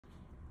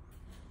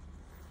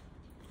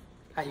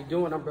How you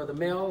doing? I'm Brother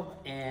Mel,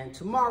 and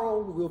tomorrow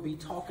we'll be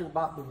talking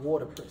about the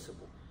water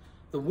principle.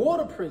 The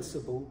water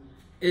principle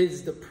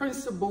is the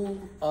principle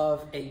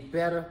of a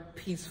better,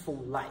 peaceful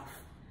life,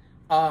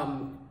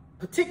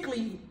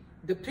 particularly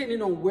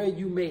depending on where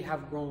you may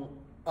have grown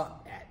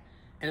up at.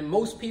 And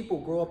most people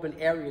grow up in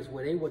areas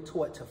where they were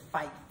taught to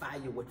fight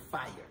fire with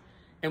fire.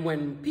 And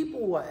when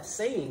people are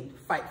saying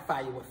fight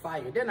fire with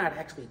fire, they're not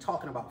actually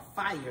talking about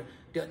fire.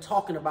 They're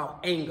talking about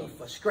anger,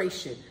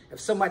 frustration. If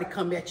somebody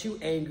come at you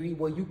angry,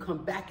 well, you come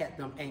back at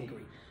them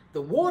angry.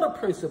 The water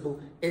principle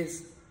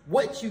is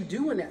what you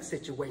do in that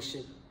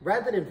situation.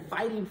 Rather than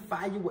fighting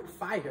fire with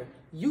fire,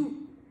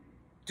 you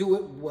do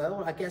it,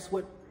 well, I guess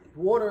what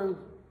water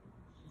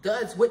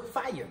does with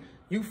fire.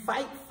 You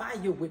fight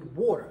fire with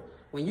water.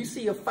 When you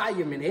see a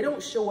fireman, they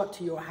don't show up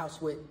to your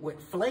house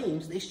with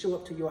flames. They show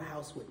up to your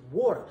house with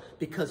water,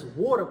 because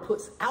water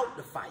puts out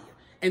the fire.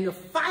 And the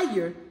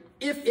fire,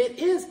 if it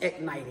is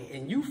ignited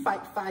and you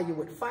fight fire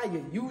with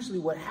fire, usually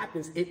what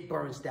happens, it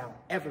burns down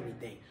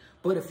everything.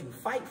 But if you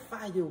fight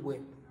fire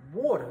with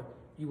water,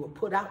 you will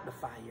put out the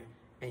fire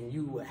and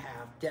you will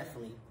have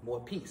definitely more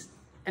peace.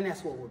 And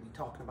that's what we'll be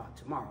talking about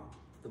tomorrow,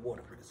 the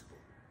water principle.